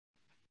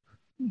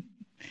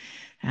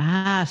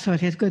So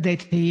it is good day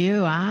to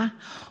you, huh?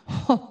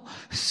 Oh,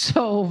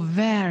 so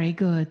very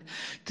good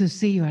to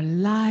see your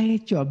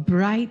light, your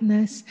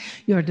brightness,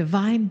 your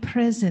divine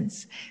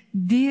presence,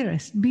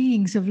 dearest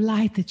beings of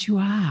light that you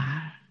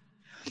are.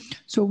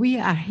 So we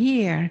are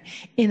here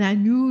in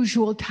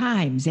unusual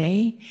times,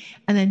 eh?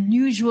 An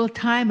unusual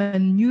time,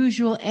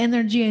 unusual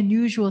energy,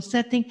 unusual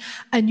setting,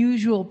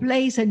 unusual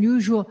place,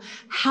 unusual.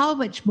 How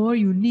much more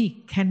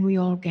unique can we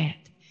all get?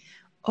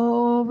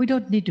 Oh, we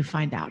don't need to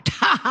find out.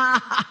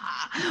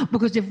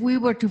 Because if we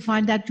were to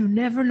find out, you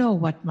never know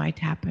what might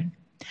happen.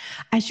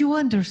 As you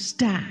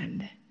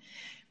understand,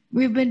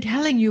 we've been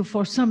telling you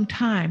for some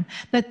time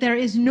that there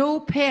is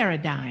no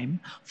paradigm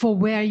for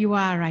where you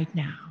are right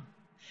now.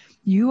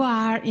 You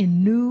are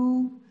in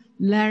new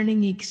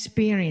learning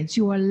experience.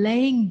 You are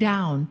laying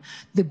down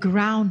the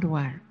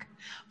groundwork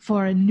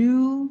for a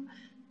new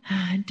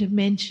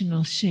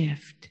dimensional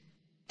shift.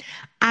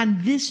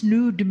 And this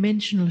new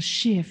dimensional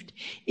shift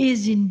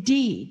is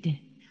indeed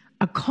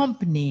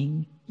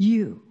accompanying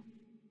you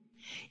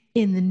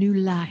in the new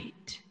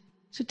light.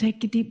 So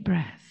take a deep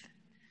breath.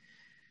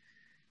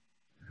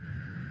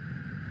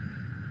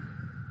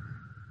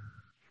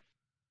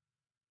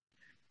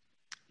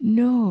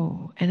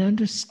 Know and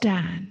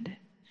understand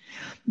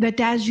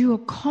that as you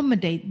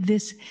accommodate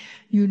this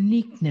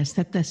uniqueness,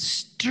 that the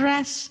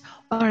stress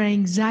or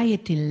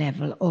anxiety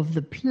level of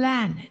the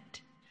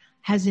planet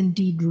has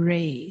indeed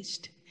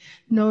raised.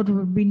 No, it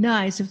would be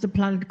nice if the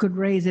planet could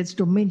raise its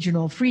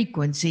dimensional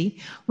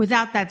frequency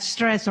without that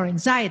stress or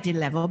anxiety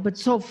level, but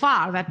so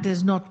far that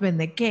has not been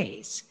the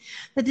case.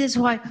 That is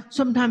why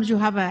sometimes you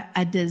have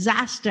a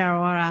disaster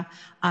or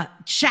a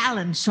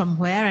challenge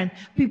somewhere and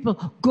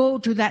people go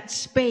to that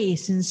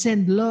space and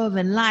send love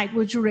and light,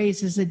 which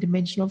raises the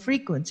dimensional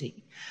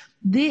frequency.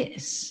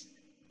 This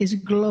is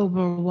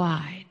global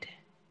wide.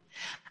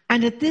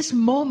 And at this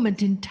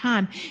moment in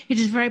time, it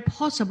is very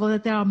possible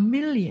that there are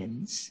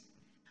millions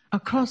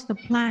across the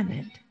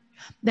planet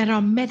that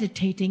are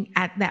meditating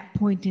at that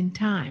point in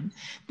time,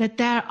 that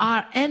there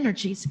are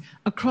energies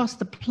across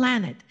the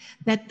planet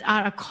that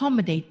are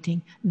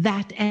accommodating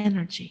that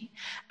energy.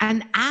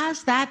 And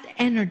as that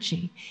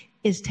energy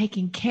is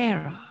taken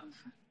care of,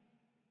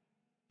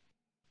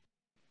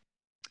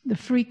 the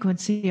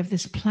frequency of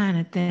this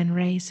planet then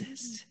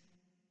raises.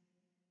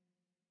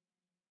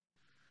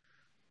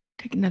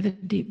 Take another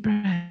deep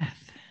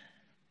breath.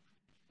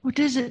 What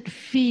does it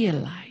feel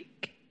like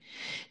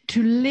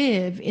to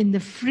live in the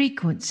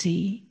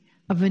frequency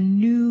of a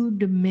new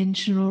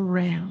dimensional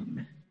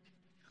realm?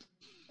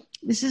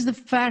 This is the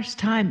first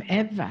time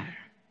ever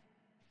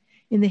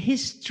in the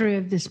history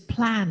of this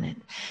planet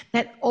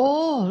that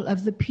all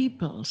of the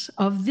peoples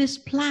of this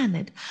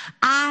planet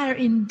are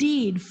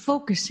indeed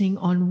focusing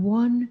on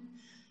one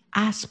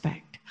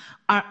aspect,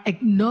 are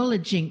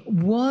acknowledging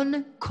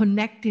one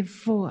connective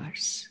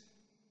force.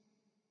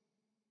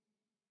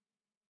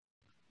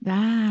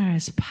 There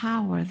is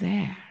power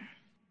there.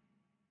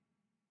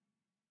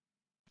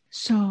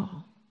 So,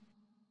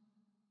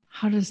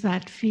 how does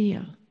that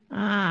feel?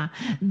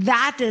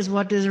 That is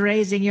what is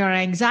raising your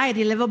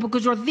anxiety level,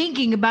 because you're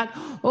thinking about,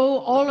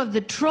 all of the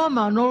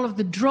trauma and all of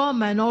the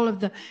drama and all of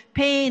the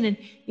pain. And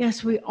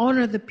yes, we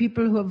honor the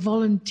people who have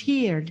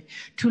volunteered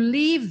to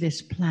leave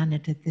this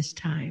planet at this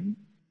time.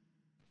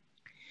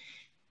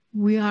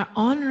 We are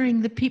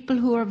honoring the people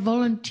who are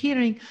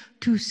volunteering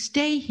to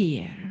stay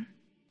here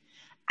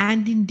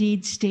and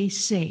indeed stay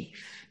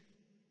safe.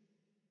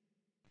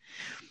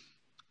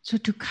 So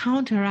to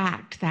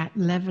counteract that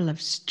level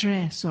of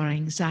stress or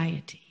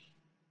anxiety,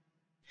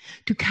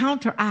 to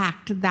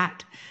counteract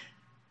that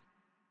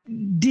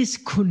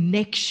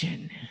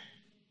disconnection,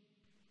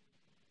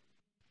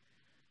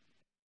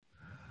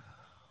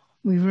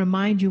 we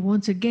remind you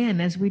once again,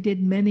 as we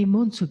did many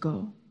months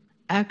ago,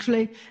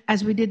 actually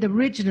as we did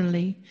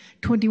originally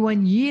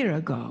 21 years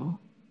ago,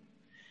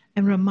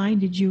 and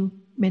reminded you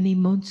many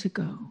months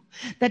ago,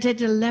 that at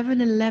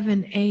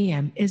 11:11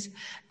 a.m. is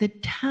the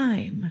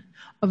time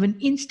of an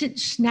instant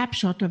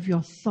snapshot of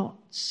your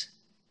thoughts.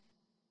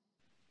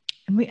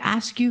 And we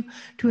ask you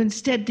to,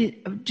 instead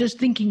of just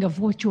thinking of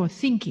what you're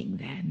thinking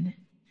then,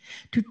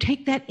 to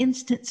take that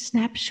instant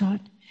snapshot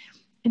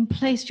and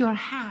place your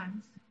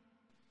hands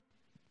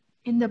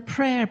in the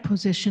prayer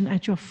position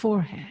at your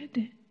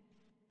forehead.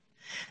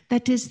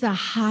 That is the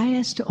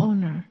highest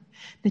honor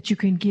that you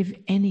can give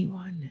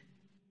anyone.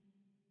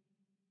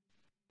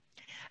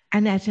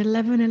 And at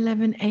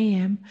 11:11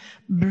 a.m.,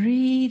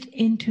 breathe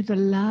into the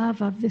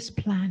love of this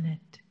planet.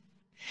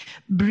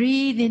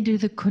 Breathe into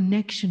the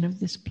connection of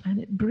this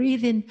planet.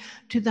 Breathe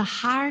into the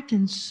heart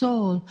and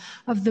soul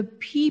of the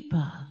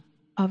people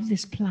of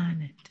this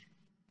planet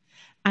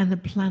and the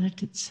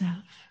planet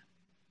itself.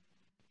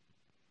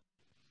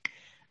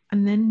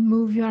 And then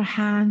move your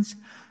hands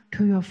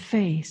to your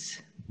face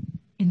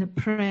in the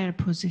prayer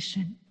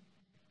position.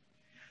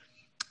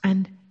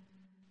 And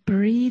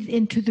breathe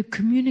into the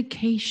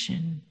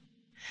communication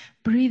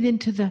Breathe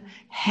into the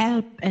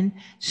help and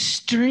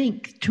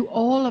strength to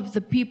all of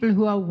the people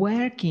who are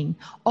working,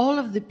 all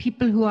of the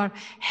people who are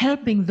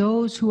helping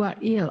those who are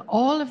ill,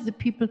 all of the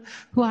people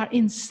who are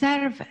in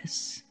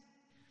service,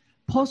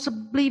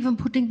 possibly even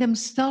putting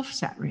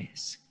themselves at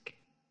risk.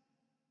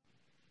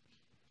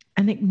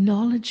 And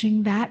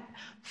acknowledging that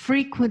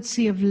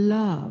frequency of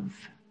love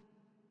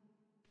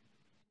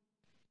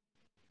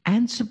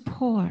and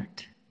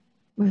support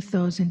with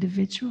those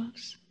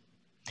individuals.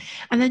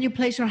 And then you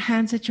place your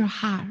hands at your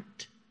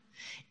heart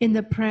in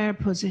the prayer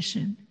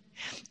position.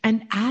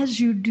 And as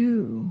you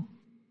do,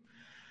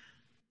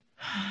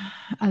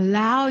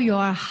 allow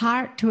your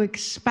heart to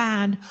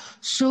expand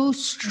so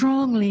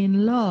strongly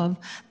in love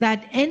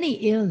that any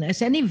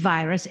illness, any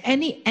virus,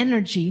 any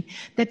energy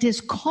that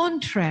is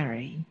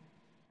contrary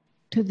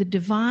to the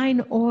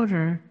divine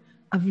order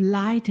of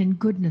light and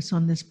goodness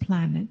on this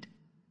planet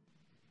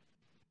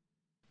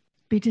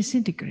be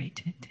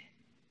disintegrated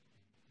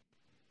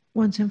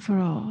once and for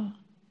all,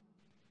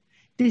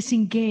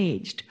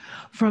 disengaged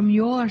from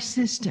your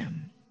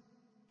system.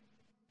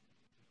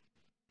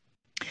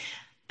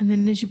 And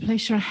then as you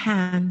place your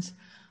hands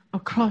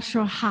across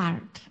your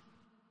heart,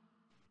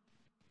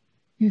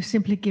 you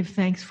simply give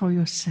thanks for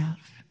yourself,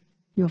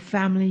 your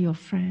family, your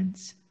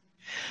friends.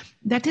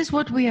 That is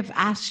what we have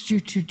asked you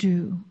to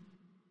do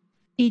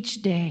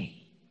each day.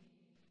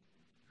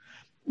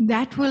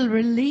 That will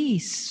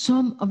release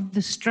some of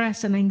the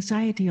stress and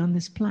anxiety on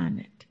this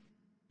planet.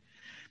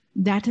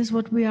 That is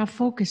what we are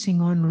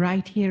focusing on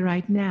right here,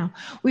 right now.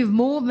 We have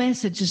more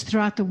messages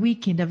throughout the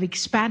weekend of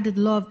expanded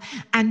love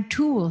and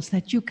tools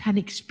that you can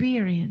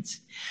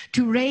experience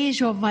to raise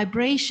your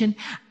vibration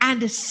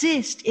and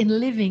assist in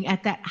living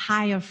at that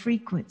higher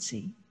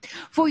frequency.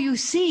 For you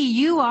see,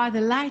 you are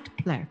the light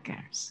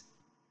plurkers.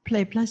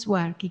 Play plus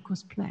work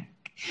equals plurk.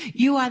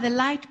 You are the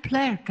light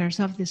plurkers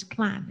of this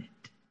planet.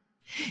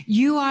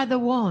 You are the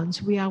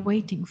ones we are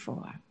waiting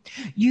for.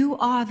 You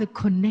are the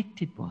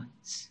connected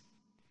ones.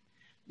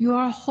 You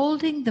are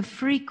holding the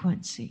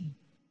frequency.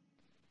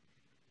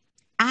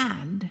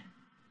 And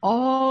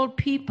all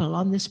people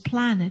on this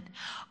planet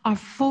are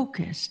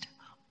focused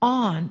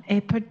on a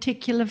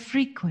particular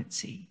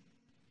frequency.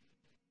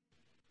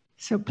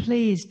 So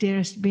please,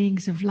 dearest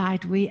beings of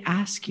light, we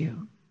ask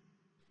you,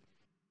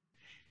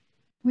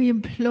 we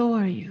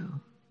implore you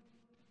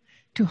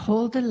to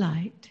hold the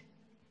light.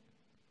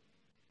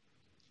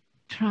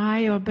 Try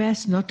your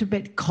best not to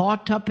get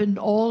caught up in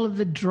all of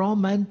the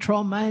drama and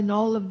trauma and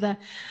all of the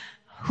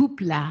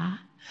hoopla,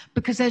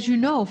 because as you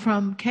know,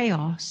 from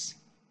chaos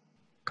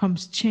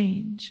comes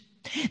change.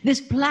 This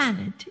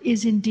planet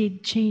is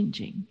indeed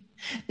changing.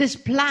 This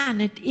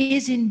planet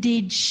is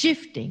indeed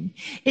shifting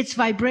its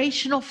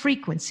vibrational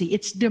frequency,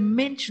 its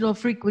dimensional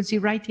frequency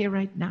right here,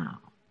 right now.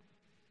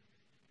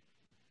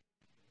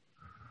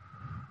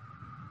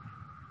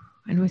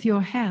 And with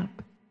your help,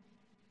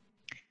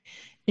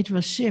 it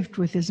will shift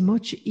with as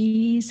much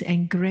ease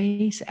and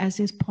grace as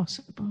is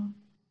possible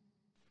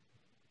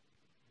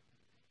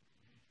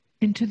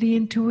into the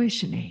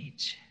intuition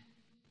age.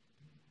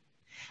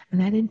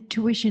 And that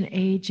intuition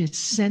age is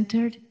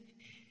centered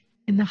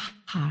in the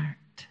heart.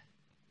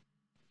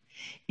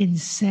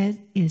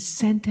 Is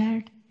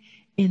centered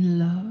in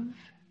love.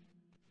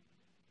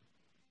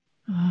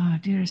 Oh,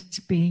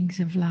 dearest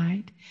beings of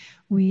light,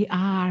 we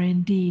are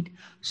indeed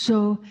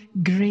so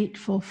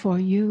grateful for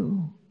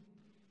you.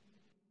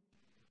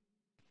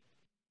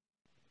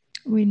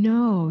 We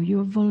know you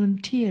have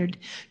volunteered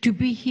to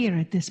be here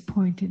at this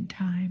point in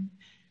time.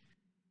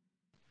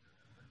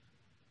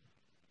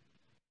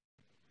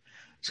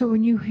 So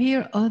when you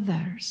hear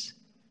others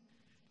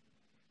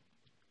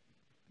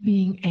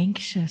being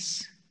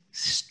anxious,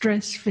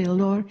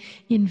 stress-filled, or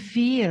in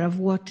fear of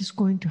what is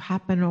going to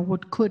happen or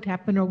what could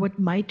happen or what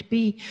might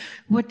be,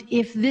 what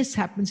if this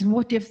happens and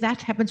what if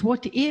that happens,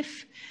 what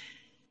if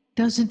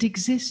doesn't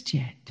exist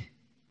yet.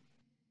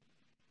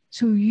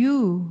 So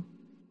you,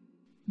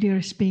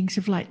 dearest beings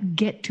of light,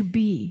 get to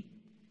be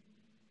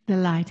the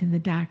light in the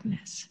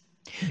darkness.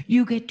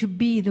 You get to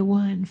be the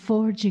one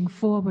forging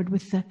forward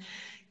with the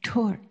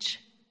torch,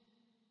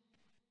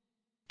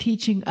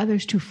 teaching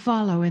others to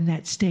follow in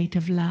that state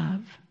of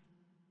love,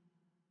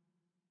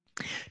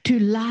 to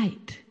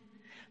light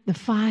the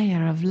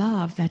fire of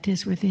love that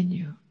is within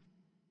you,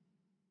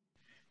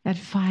 that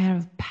fire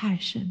of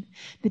passion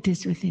that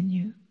is within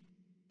you.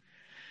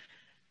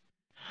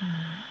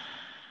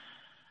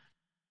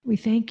 We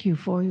thank you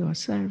for your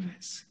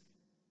service.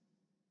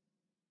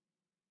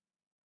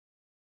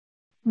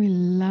 We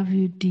love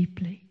you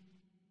deeply.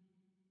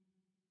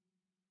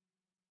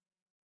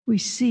 We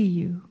see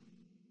you.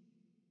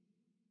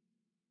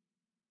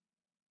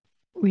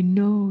 We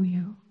know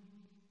you.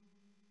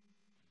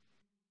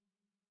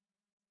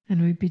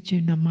 And we bid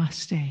you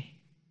namaste.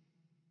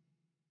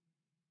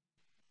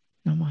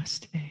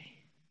 Namaste.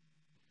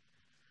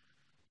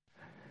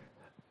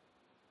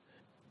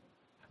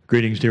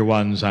 Greetings, dear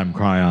ones. I'm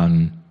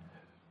Kryon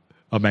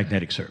of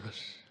Magnetic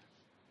Service.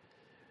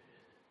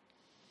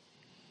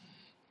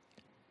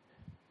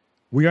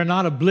 We are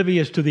not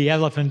oblivious to the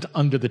elephant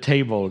under the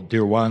table,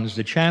 dear ones.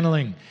 The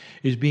channeling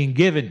is being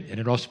given in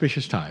an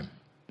auspicious time.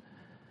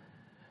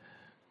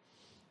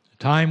 A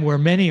time where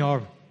many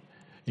are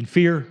in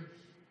fear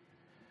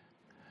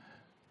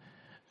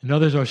and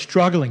others are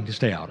struggling to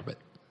stay out of it.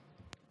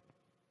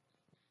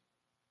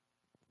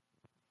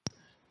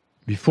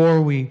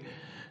 Before we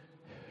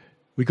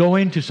go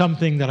into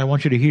something that I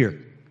want you to hear,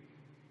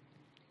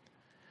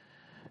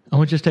 I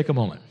want you to just take a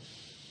moment.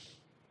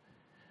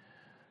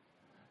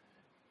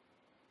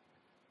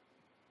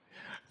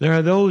 There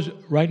are those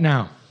right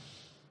now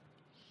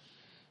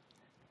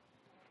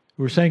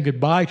who are saying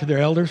goodbye to their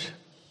elders.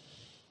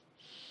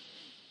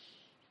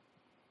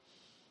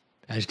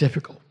 And it's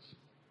difficult.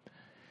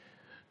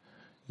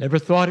 Never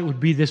thought it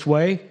would be this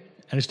way,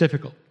 and it's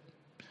difficult.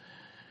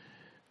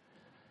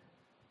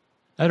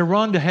 That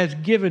Rhonda has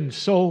given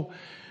so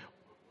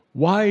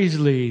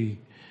wisely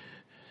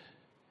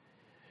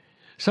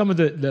some of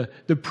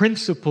the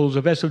principles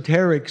of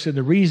esoterics and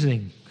the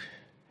reasoning.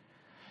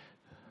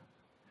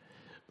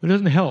 But it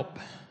doesn't help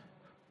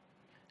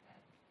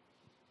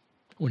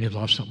when you've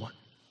lost someone.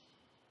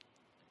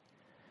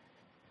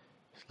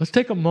 Let's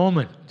take a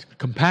moment,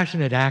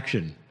 compassionate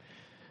action,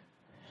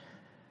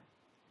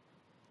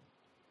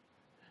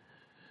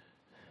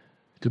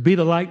 to be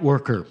the light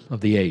worker of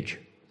the age,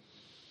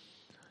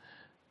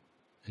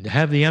 and to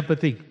have the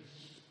empathy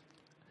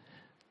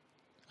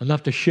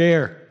enough to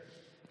share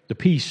the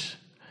peace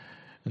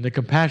and the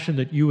compassion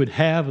that you would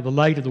have of the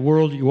light of the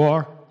world you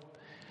are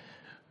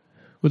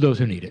with those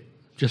who need it.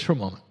 Just for a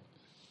moment.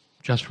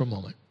 Just for a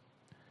moment.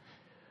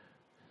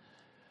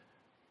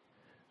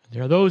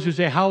 There are those who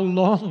say, how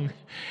long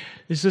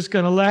is this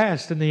going to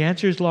last? And the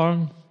answer is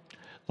long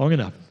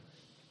enough.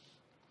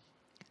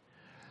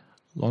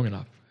 Long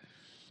enough.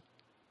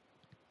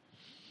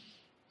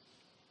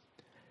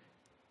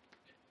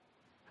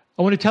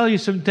 I want to tell you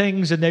some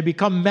things, and they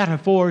become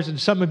metaphors, and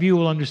some of you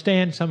will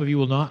understand, some of you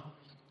will not.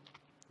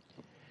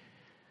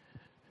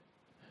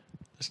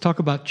 Let's talk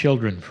about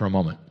children for a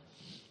moment.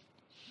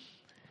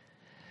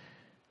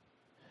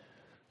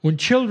 When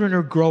children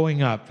are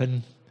growing up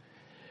and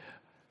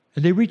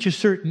they reach a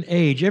certain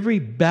age, every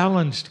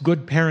balanced,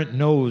 good parent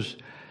knows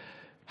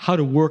how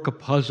to work a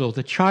puzzle.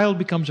 The child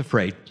becomes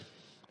afraid.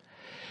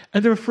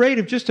 And they're afraid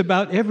of just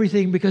about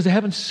everything because they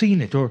haven't seen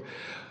it, or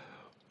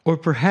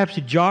perhaps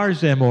it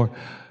jars them, or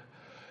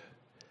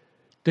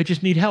they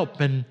just need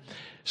help. And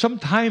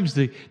sometimes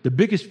the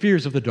biggest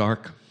fears of the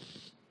dark.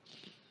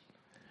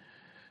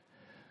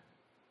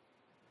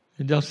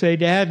 And they'll say,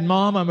 Dad,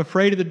 Mom, I'm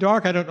afraid of the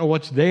dark. I don't know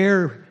what's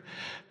there.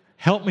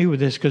 Help me with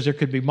this, because there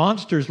could be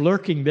monsters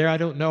lurking there. I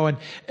don't know. And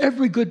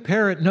every good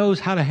parent knows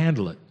how to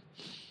handle it.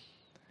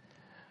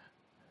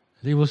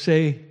 They will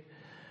say,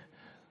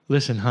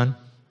 listen, hon.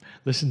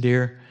 Listen,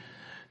 dear.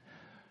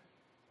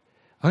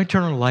 I'm going to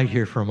turn on the light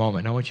here for a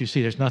moment. I want you to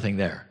see there's nothing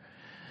there.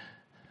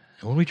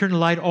 And when we turn the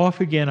light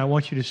off again, I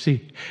want you to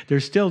see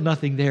there's still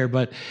nothing there.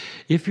 But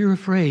if you're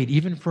afraid,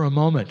 even for a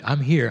moment,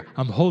 I'm here.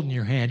 I'm holding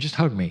your hand. Just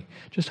hug me.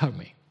 Just hug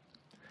me.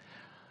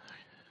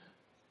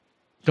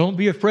 Don't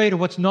be afraid of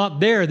what's not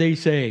there, they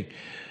say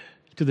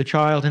to the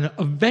child. And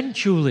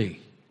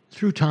eventually,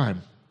 through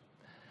time,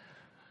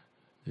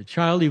 the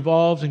child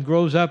evolves and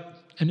grows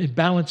up, and it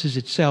balances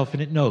itself,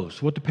 and it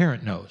knows what the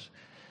parent knows.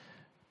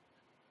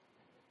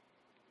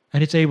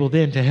 And it's able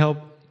then to help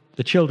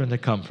the children that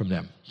come from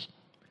them.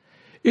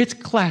 It's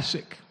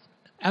classic,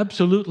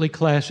 absolutely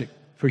classic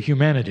for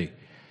humanity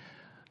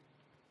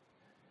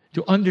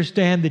to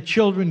understand that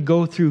children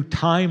go through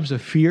times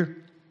of fear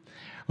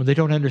when they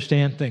don't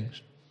understand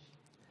things.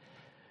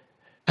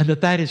 And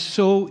that is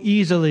so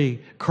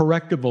easily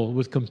correctable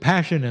with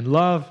compassion and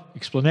love,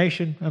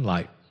 explanation, and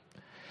light.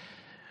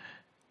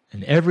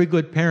 And every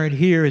good parent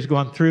here has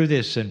gone through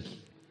this, and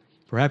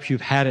perhaps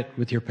you've had it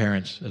with your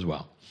parents as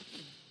well.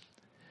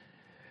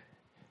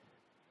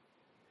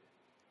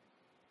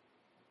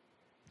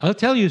 I'll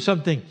tell you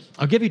something.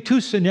 I'll give you two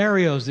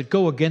scenarios that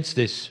go against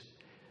this,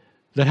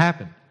 that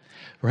happen.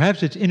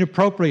 Perhaps it's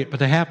inappropriate,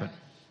 but they happen.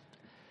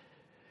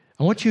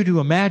 I want you to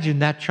imagine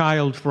that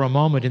child for a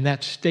moment in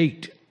that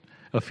state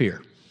of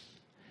fear,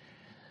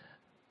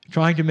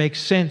 trying to make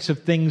sense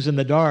of things in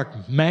the dark,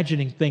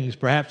 imagining things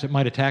perhaps that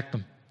might attack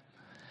them.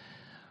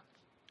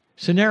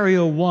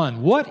 Scenario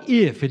one, what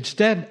if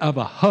instead of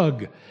a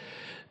hug,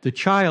 the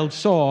child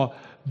saw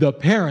the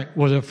parent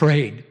was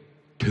afraid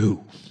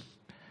too?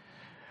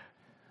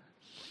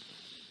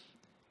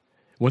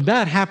 When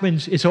that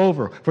happens, it's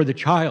over for the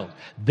child.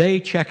 They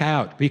check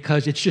out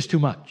because it's just too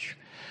much.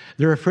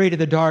 They're afraid of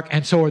the dark,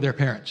 and so are their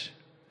parents.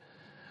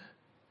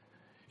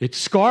 It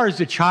scars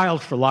the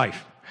child for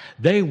life.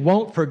 They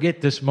won't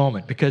forget this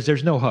moment because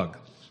there's no hug.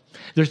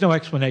 There's no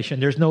explanation.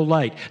 There's no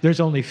light. There's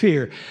only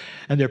fear.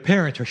 And their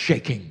parents are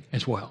shaking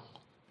as well.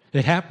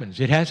 It happens.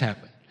 It has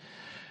happened.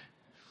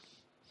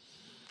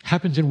 It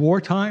happens in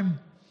wartime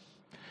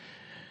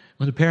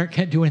when the parent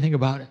can't do anything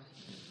about it.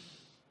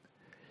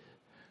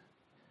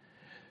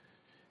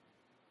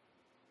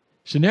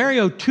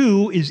 Scenario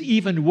two is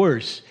even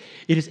worse.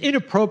 It is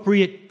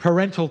inappropriate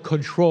parental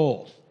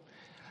control.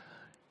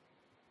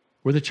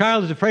 where the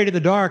child is afraid of the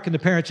dark and the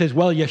parent says,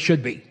 well, you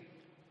should be,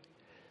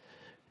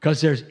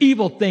 because there's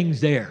evil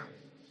things there.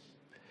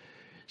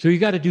 So you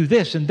got to do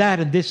this and that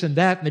and this and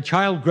that, and the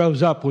child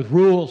grows up with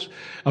rules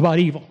about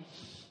evil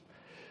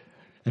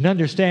and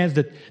understands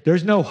that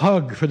there's no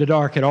hug for the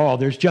dark at all.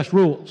 There's just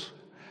rules.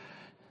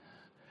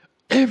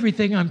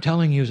 Everything I'm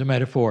telling you is a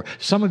metaphor.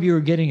 Some of you are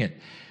getting it.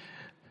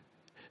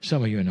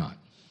 Some of you are not.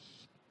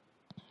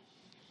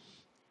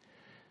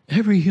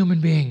 Every human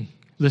being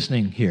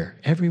listening here,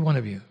 every one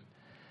of you,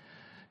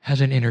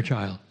 has an inner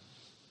child.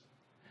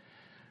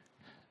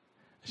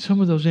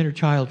 Some of those inner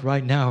child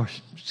right now are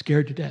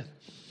scared to death.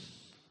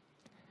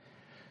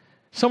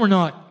 Some are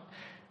not.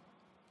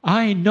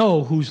 I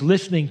know who's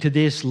listening to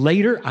this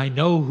later. I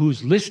know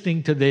who's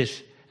listening to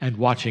this and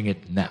watching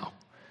it now.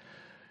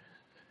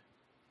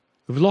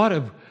 There's a lot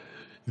of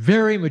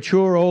very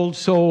mature old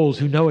souls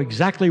who know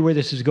exactly where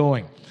this is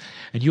going.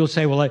 And you'll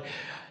say, well,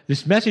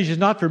 this message is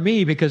not for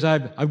me because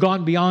I've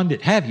gone beyond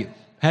it. Have you?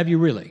 Have you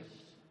really?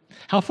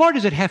 How far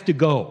does it have to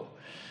go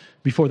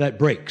before that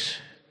breaks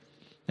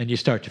and you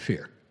start to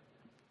fear?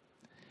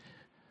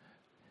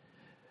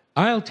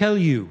 I'll tell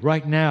you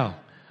right now,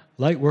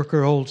 light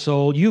worker, old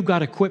soul, you've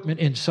got equipment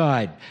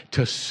inside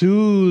to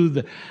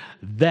soothe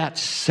that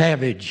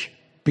savage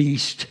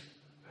beast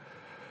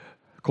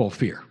called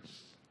fear.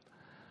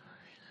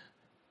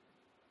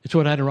 It's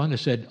what Adironda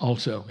said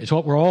also. It's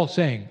what we're all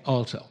saying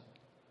also.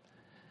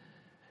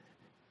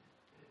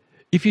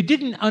 If you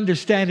didn't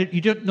understand it,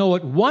 you don't know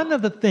it, one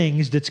of the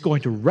things that's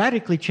going to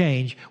radically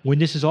change when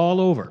this is all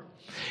over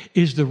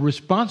is the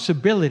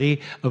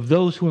responsibility of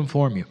those who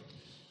inform you.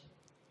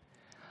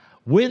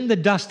 When the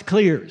dust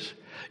clears,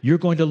 you're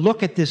going to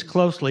look at this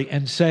closely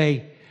and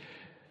say,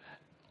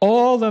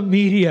 all the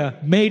media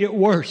made it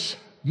worse.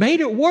 Made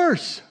it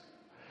worse.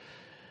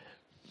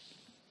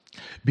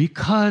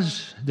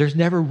 Because there's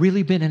never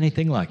really been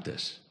anything like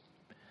this.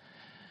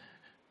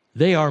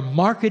 They are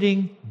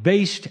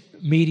marketing-based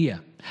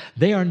media.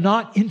 They are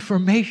not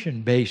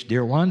information-based,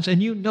 dear ones,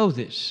 and you know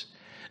this.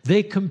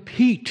 They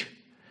compete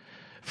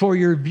for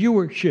your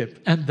viewership,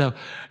 and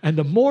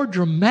the more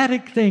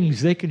dramatic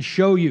things they can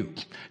show you,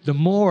 the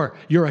more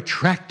you're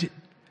attracted,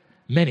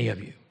 many of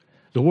you,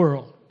 the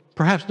world,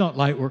 perhaps not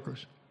light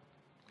workers.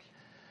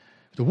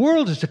 The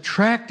world is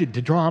attracted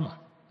to drama.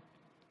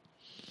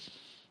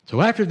 So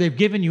after they've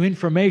given you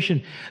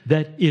information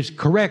that is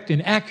correct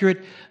and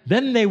accurate,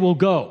 then they will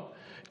go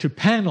to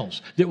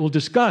panels that will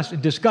discuss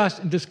and discuss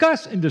and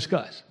discuss and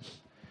discuss.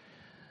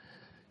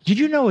 Did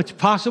you know it's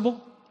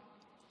possible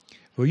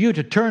for you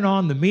to turn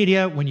on the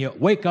media when you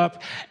wake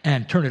up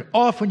and turn it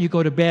off when you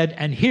go to bed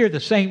and hear the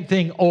same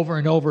thing over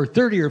and over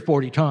 30 or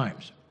 40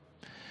 times?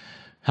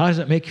 How does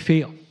it make you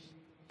feel?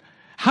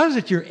 How does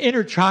it your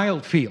inner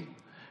child feel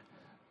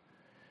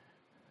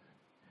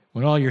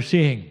when all you're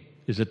seeing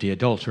is that the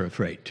adults are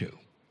afraid too?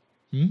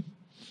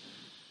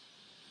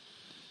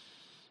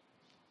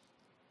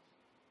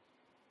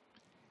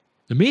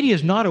 The media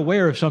is not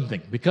aware of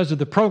something because of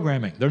the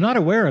programming. They're not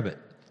aware of it.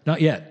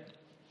 Not yet.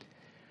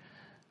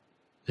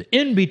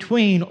 In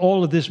between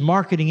all of this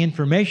marketing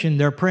information,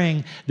 they're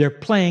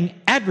playing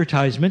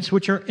advertisements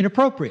which are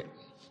inappropriate.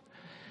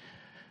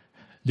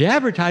 The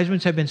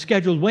advertisements have been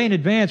scheduled way in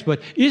advance,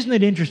 but isn't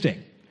it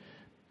interesting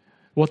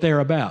what they're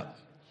about?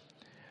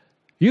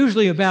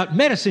 Usually about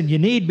medicine you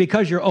need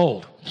because you're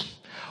old,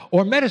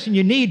 or medicine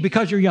you need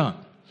because you're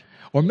young,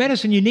 or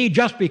medicine you need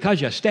just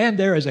because you stand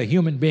there as a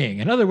human being.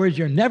 In other words,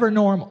 you're never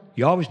normal.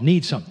 You always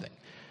need something.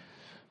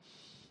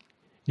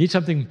 You need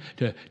something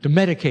to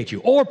medicate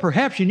you. Or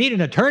perhaps you need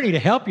an attorney to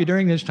help you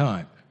during this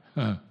time.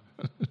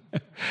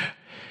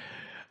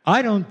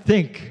 I don't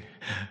think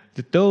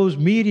that those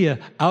media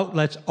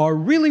outlets are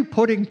really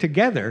putting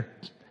together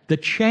the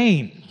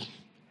chain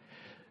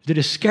that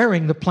is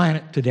scaring the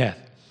planet to death.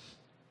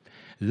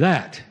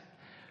 That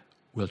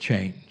will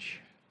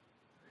change.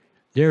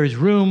 There is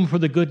room for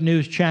the good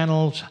news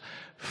channels,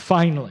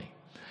 finally.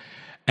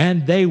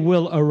 And they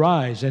will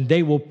arise, and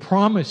they will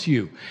promise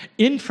you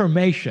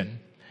information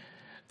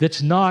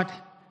that's not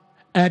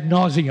ad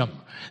nauseum.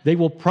 They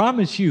will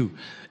promise you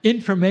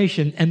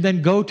information and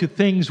then go to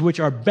things which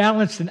are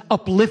balanced and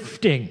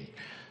uplifting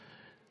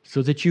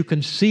so that you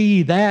can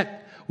see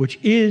that which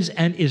is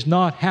and is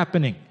not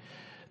happening.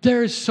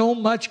 There is so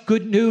much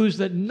good news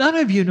that none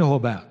of you know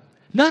about.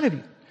 None of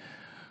you.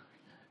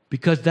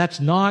 Because that's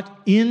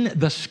not in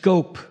the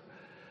scope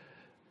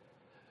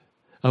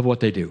of what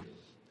they do.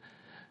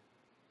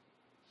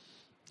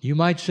 You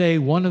might say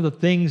one of the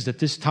things that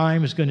this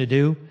time is going to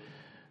do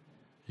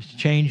is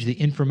change the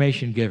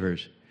information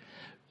givers.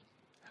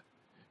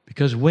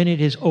 Because when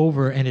it is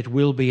over, and it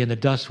will be, and the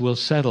dust will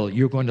settle,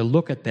 you're going to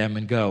look at them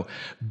and go,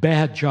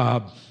 bad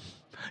job.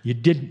 You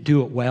didn't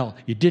do it well.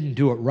 You didn't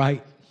do it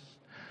right.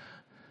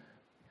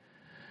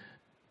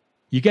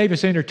 You gave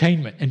us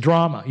entertainment and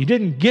drama. You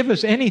didn't give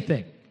us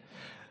anything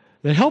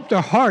that helped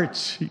our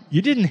hearts.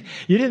 You didn't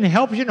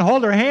help us. You didn't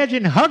hold our hands. You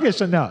didn't hug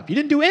us enough. You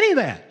didn't do any of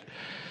that.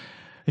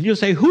 And you'll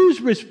say, who's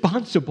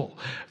responsible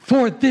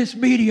for this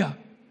media?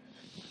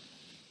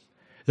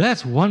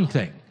 That's one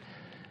thing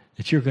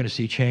that you're going to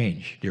see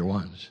change, dear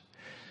ones.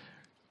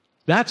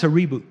 That's a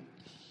reboot.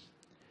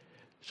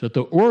 So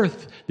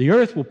the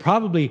earth will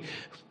probably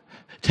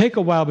take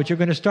a while, but you're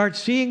going to start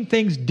seeing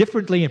things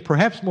differently and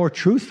perhaps more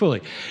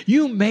truthfully.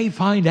 You may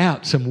find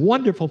out some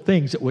wonderful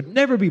things that would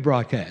never be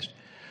broadcast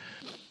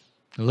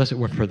unless it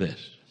weren't for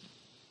this.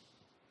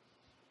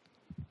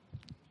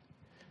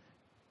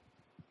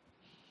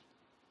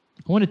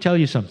 I want to tell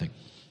you something.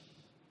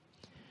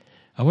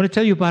 I want to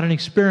tell you about an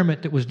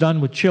experiment that was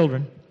done with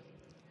children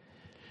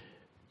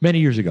many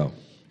years ago.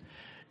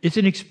 It's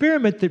an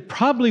experiment that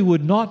probably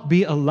would not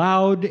be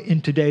allowed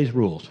in today's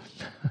rules.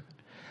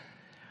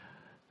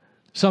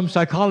 Some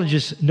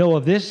psychologists know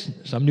of this.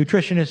 Some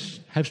nutritionists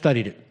have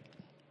studied it.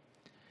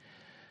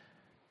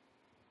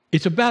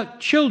 It's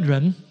about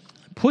children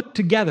put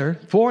together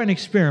for an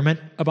experiment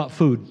about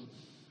food.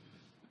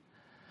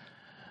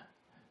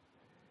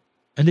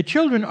 And the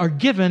children are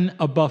given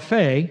a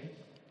buffet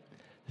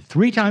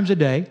 3 times a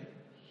day,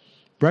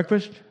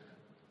 breakfast,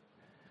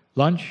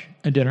 lunch,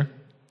 and dinner,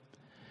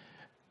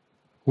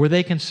 where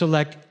they can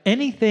select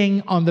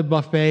anything on the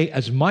buffet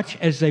as much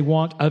as they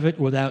want of it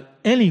without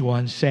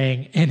anyone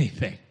saying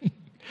anything.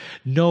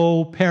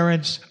 No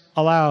parents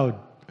allowed.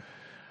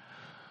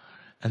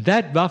 And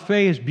that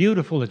buffet is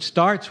beautiful. It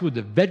starts with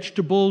the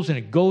vegetables and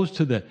it goes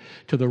to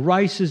the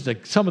rices,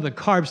 some of the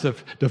carbs,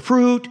 the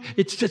fruit.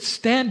 It's just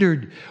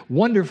standard,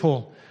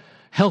 wonderful,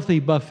 healthy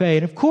buffet.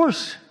 And of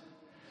course,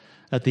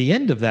 at the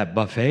end of that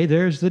buffet,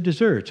 there's the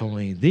desserts.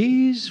 Only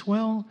these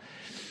are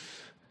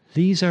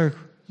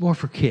more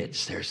for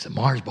kids. There's the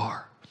Mars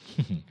bar.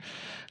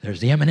 There's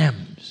the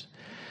M&Ms.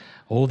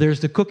 Oh, there's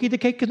the cookie, the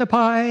cake, and the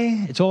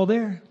pie. It's all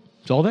there.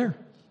 It's all there.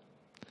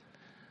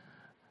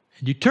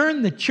 And you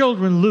turn the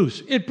children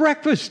loose at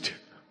breakfast.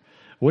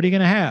 What are you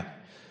going to have?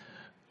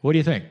 What do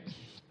you think?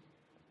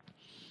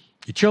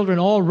 The children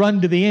all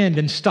run to the end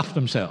and stuff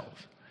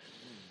themselves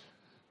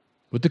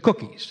with the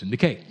cookies and the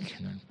cake.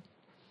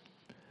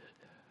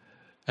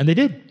 And they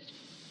did.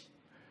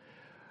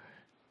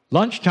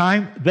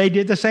 Lunchtime, they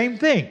did the same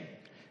thing.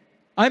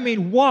 I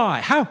mean, why?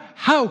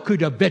 How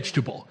could a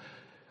vegetable,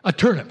 a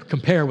turnip,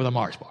 compare with a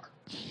Mars bar?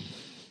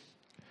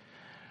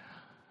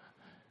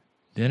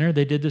 Dinner,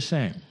 they did the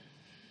same.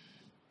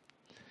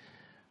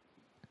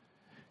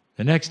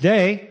 The next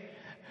day,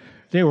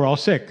 they were all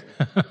sick.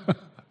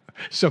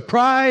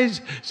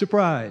 Surprise,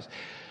 surprise.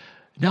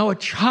 Now, a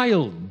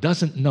child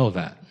doesn't know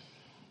that.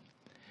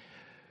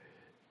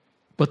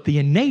 But the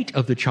innate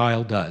of the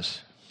child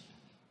does.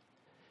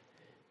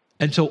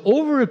 And so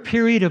over a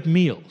period of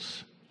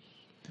meals,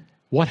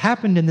 what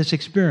happened in this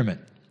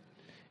experiment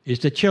is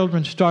the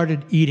children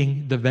started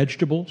eating the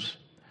vegetables,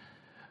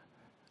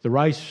 the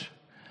rice,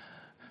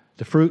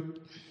 the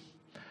fruit,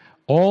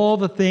 all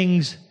the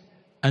things,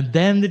 and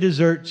then the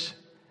desserts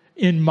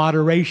in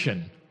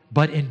moderation,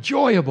 but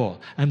enjoyable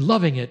and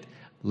loving it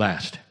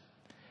last.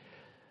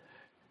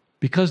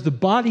 Because the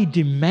body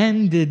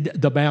demanded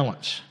the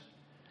balance.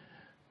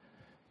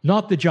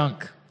 Not the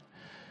junk,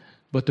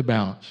 but the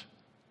balance.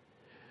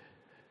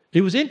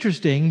 It was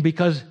interesting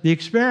because the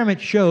experiment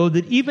showed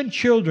that even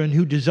children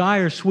who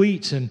desire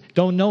sweets and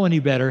don't know any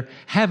better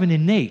have an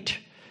innate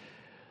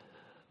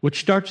which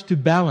starts to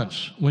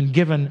balance when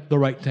given the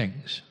right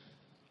things.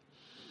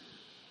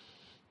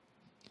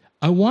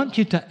 I want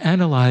you to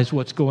analyze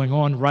what's going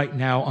on right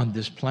now on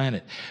this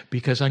planet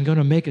because I'm going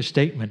to make a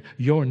statement.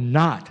 You're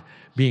not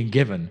being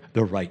given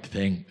the right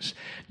things.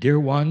 Dear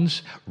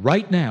ones,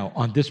 right now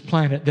on this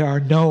planet there are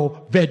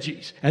no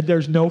veggies and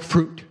there's no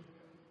fruit.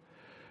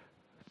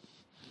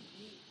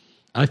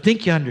 I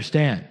think you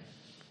understand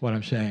what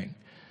I'm saying.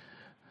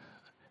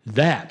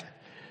 That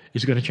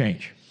is going to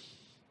change.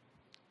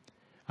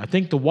 I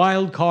think the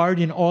wild card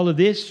in all of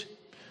this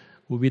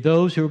will be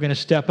those who are going to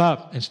step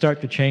up and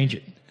start to change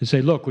it and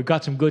say, look, we've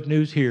got some good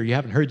news here. You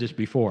haven't heard this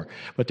before,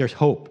 but there's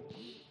hope.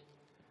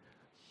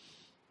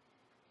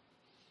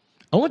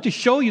 I want to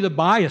show you the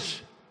bias.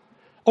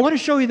 I want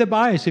to show you the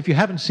bias if you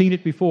haven't seen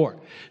it before,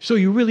 so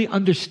you really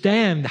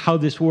understand how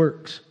this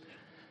works.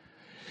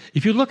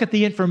 If you look at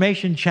the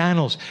information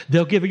channels,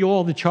 they'll give you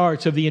all the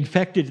charts of the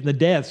infected and the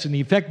deaths, and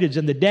the infecteds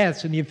and the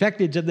deaths, and the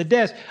infecteds and the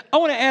deaths. I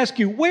want to ask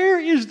you, where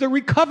is the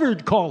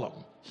recovered column?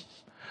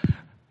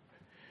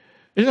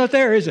 It's not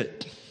there, is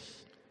it?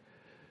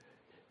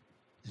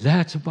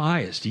 That's a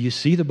bias. Do you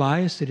see the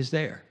bias that is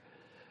there?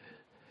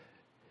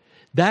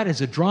 That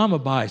is a drama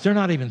bias. They're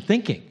not even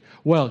thinking.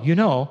 Well,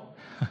 90%,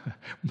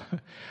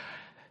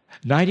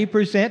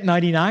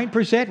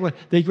 99%,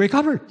 they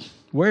recovered.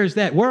 Where is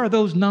that? Where are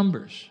those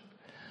numbers?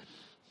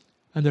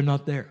 And they're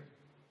not there.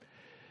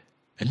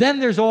 And then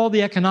there's all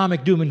the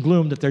economic doom and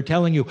gloom that they're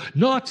telling you,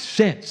 not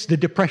since the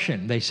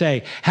Depression, they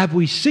say, have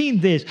we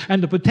seen this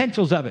and the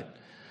potentials of it.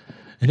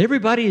 And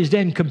everybody is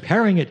then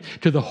comparing it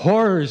to the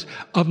horrors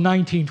of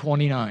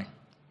 1929.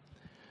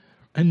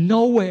 And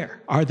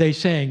nowhere are they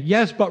saying,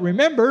 yes, but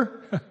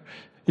remember,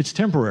 it's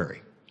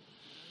temporary.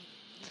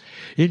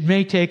 It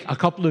may take a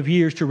couple of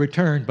years to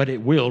return, but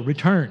it will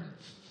return.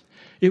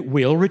 It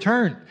will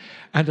return.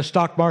 And the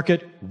stock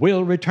market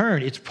will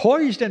return. It's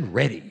poised and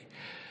ready.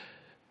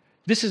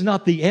 This is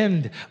not the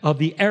end of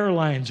the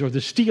airlines or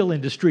the steel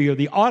industry or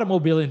the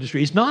automobile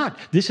industry. It's not.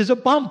 This is a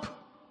bump.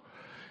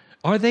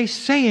 Are they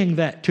saying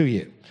that to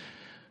you?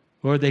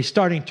 Or are they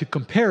starting to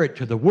compare it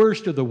to the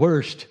worst of the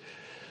worst?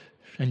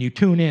 And you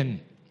tune in,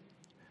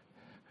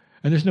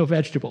 and there's no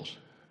vegetables.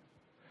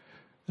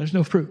 There's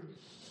no fruit.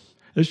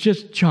 There's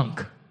just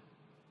junk.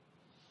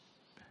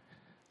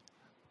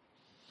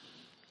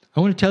 I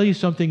want to tell you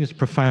something that's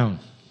profound.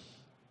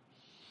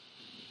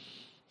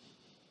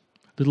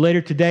 A little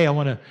later today, I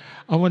want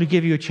to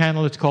give you a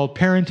channel that's called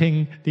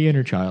Parenting the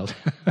Inner Child.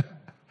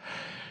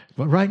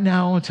 But right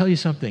now, I want to tell you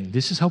something.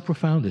 This is how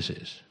profound this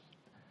is.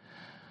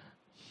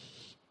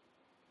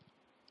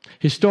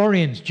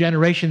 Historians,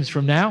 generations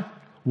from now,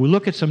 will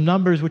look at some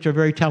numbers which are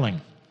very telling.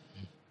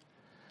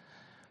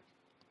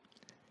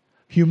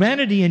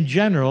 Humanity in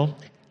general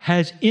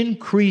has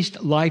increased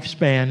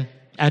lifespan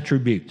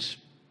attributes.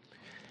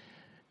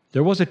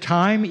 There was a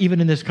time, even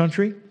in this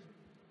country,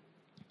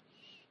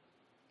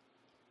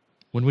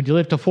 when you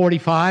lived to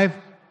 45,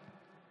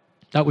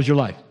 that was your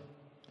life.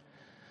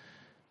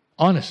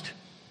 Honest.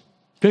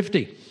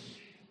 50,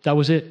 that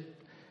was it.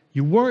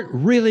 You weren't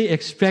really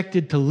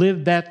expected to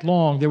live that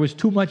long. There was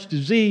too much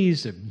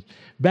disease, and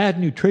bad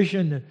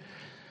nutrition.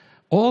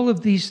 All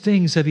of these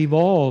things have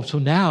evolved. So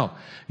now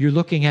you're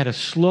looking at a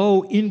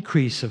slow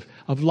increase of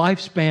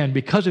lifespan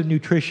because of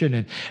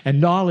nutrition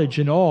and knowledge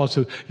and all.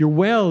 So you're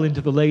well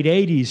into the late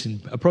 80s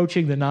and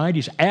approaching the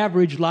 90s.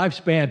 Average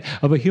lifespan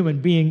of a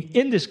human being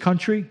in this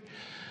country,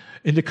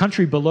 in the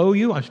country below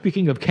you. I'm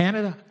speaking of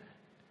Canada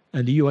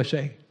and the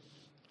USA.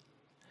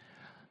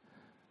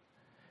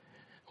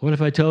 What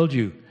if I told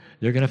you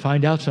they're going to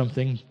find out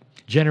something?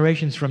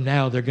 Generations from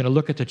now, they're going to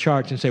look at the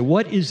charts and say,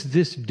 what is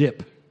this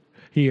dip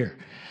here?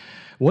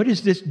 What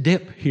is this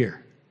dip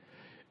here?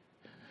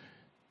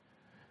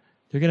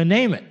 They're going to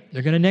name it.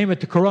 They're going to name it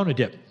the Corona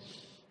dip.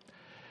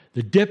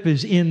 The dip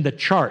is in the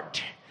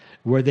chart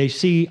where they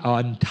see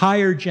an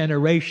entire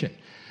generation.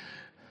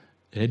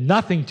 It had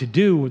nothing to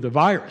do with the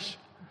virus.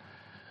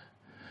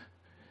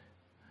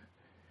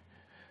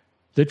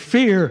 That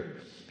fear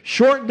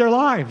shortened their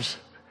lives.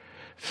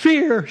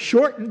 Fear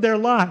shortened their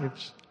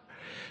lives.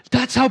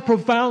 That's how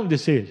profound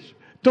this is.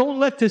 Don't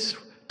let this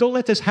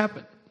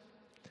happen.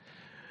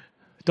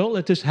 Don't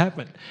let this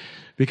happen.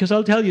 Because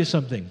I'll tell you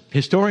something.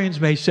 Historians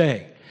may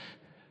say,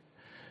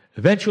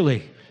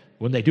 eventually,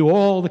 when they do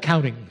all the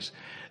countings,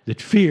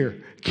 that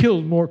fear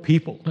killed more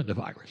people than the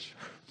virus.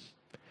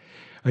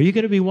 Are you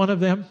going to be one of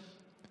them?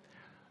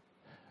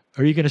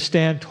 Are you going to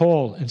stand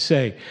tall and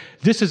say,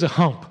 this is a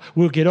hump,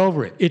 we'll get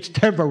over it, it's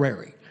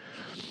temporary?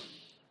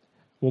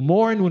 We'll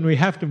mourn when we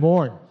have to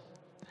mourn,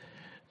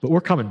 but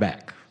we're coming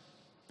back.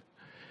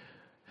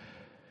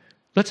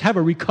 Let's have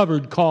a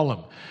recovered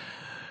column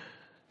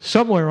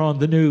somewhere on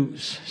the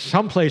news,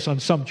 someplace on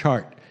some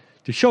chart,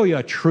 to show you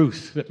a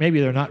truth that maybe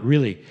they're not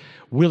really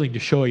willing to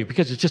show you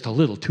because it's just a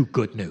little too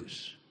good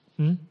news.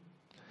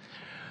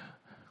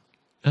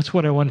 That's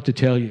what I wanted to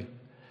tell you.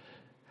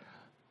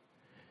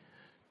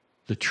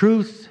 The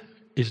truth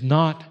is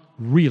not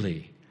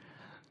really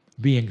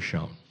being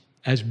shown.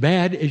 As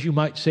bad as you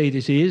might say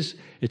this is,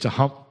 it's a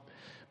hump,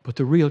 but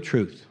the real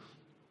truth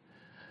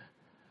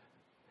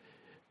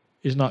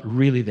is not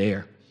really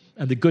there.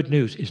 And the good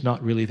news is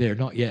not really there,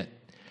 not yet.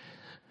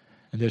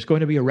 And there's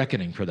going to be a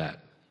reckoning for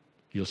that.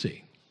 You'll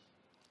see.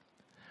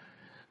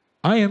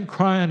 I am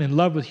Kryon in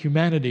love with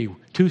humanity.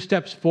 2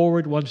 steps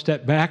forward, 1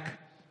 step back.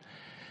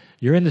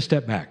 You're in the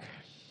step back.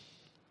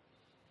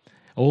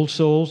 Old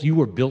souls, you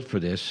were built for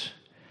this.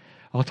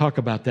 I'll talk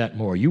about that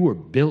more. You were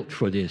built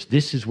for this.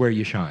 This is where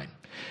you shine.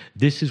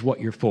 This is what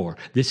you're for.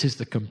 This is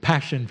the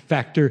compassion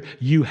factor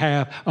you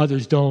have.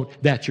 Others don't.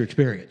 That's your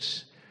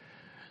experience.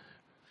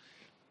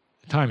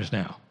 The time is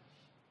now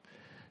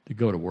to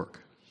go to work.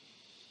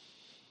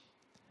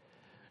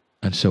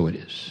 And so it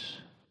is.